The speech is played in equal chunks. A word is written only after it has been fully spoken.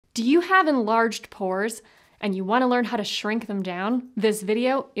Do you have enlarged pores and you want to learn how to shrink them down? This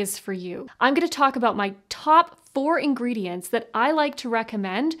video is for you. I'm going to talk about my top 4 ingredients that I like to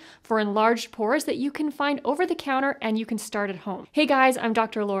recommend for enlarged pores that you can find over the counter and you can start at home. Hey guys, I'm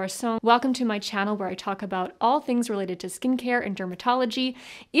Dr. Laura Sohn. Welcome to my channel where I talk about all things related to skincare and dermatology.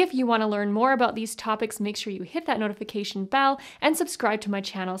 If you want to learn more about these topics, make sure you hit that notification bell and subscribe to my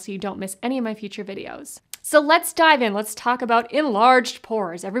channel so you don't miss any of my future videos. So let's dive in. Let's talk about enlarged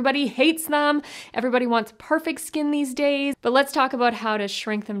pores. Everybody hates them. Everybody wants perfect skin these days, but let's talk about how to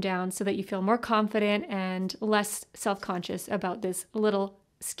shrink them down so that you feel more confident and less self-conscious about this little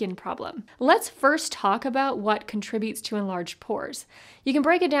skin problem. Let's first talk about what contributes to enlarged pores. You can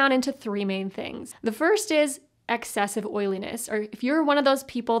break it down into 3 main things. The first is excessive oiliness, or if you're one of those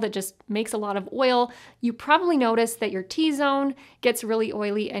people that just makes a lot of oil, you probably notice that your T-zone gets really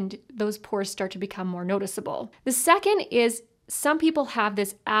oily and those pores start to become more noticeable. The second is some people have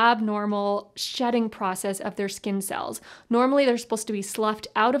this abnormal shedding process of their skin cells. Normally, they're supposed to be sloughed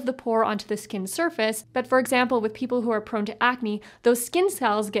out of the pore onto the skin surface, but for example, with people who are prone to acne, those skin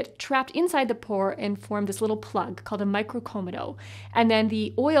cells get trapped inside the pore and form this little plug called a microcomedo, and then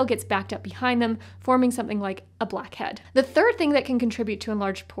the oil gets backed up behind them, forming something like a blackhead. The third thing that can contribute to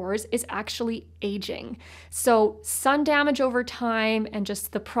enlarged pores is actually aging. So sun damage over time and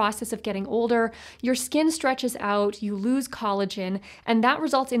just the process of getting older, your skin stretches out, you lose collagen, and that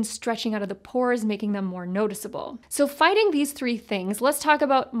results in stretching out of the pores, making them more noticeable. So fighting these 3 things, let's talk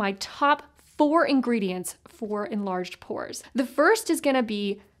about my top 4 ingredients for enlarged pores. The first is going to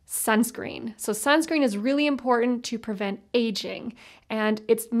be sunscreen. So sunscreen is really important to prevent aging. And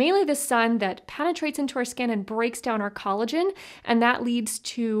it's mainly the sun that penetrates into our skin and breaks down our collagen, and that leads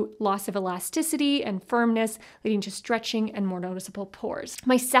to loss of elasticity and firmness, leading to stretching and more noticeable pores.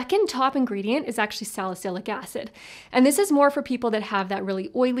 My second top ingredient is actually salicylic acid. And this is more for people that have that really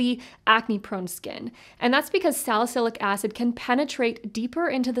oily, acne-prone skin. And that's because salicylic acid can penetrate deeper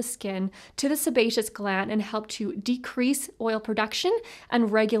into the skin to the sebaceous gland and help to decrease oil production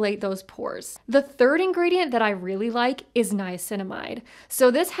and regulate those pores. The third ingredient that I really like is niacinamide. So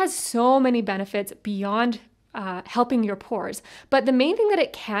this has so many benefits beyond helping your pores, but the main thing that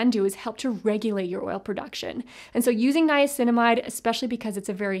it can do is help to regulate your oil production. And so using niacinamide, especially because it's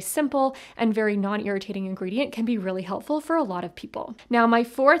a very simple and very non-irritating ingredient, can be really helpful for a lot of people. Now, my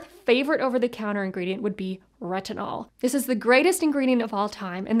 4th favorite over-the-counter ingredient would be retinol. This is the greatest ingredient of all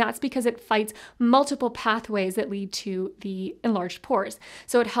time, and that's because it fights multiple pathways that lead to the enlarged pores.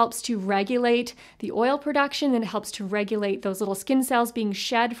 So it helps to regulate the oil production, and it helps to regulate those little skin cells being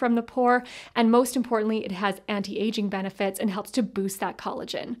shed from the pore, and most importantly, it has anti-aging benefits and helps to boost that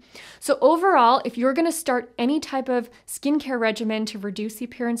collagen. So overall, if you're going to start any type of skincare regimen to reduce the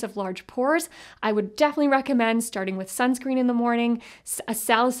appearance of large pores, I would definitely recommend starting with sunscreen in the morning, a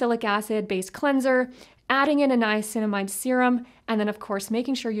salicylic acid-based cleanser, adding in a niacinamide serum, and then of course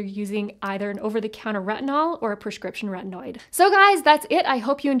making sure you're using either an over-the-counter retinol or a prescription retinoid. So guys, that's it. I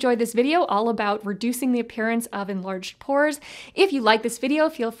hope you enjoyed this video all about reducing the appearance of enlarged pores. If you like this video,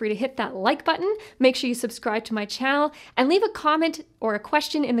 feel free to hit that like button, make sure you subscribe to my channel, and leave a comment or a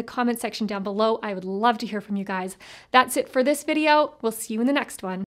question in the comment section down below. I would love to hear from you guys. That's it for this video. We'll see you in the next one.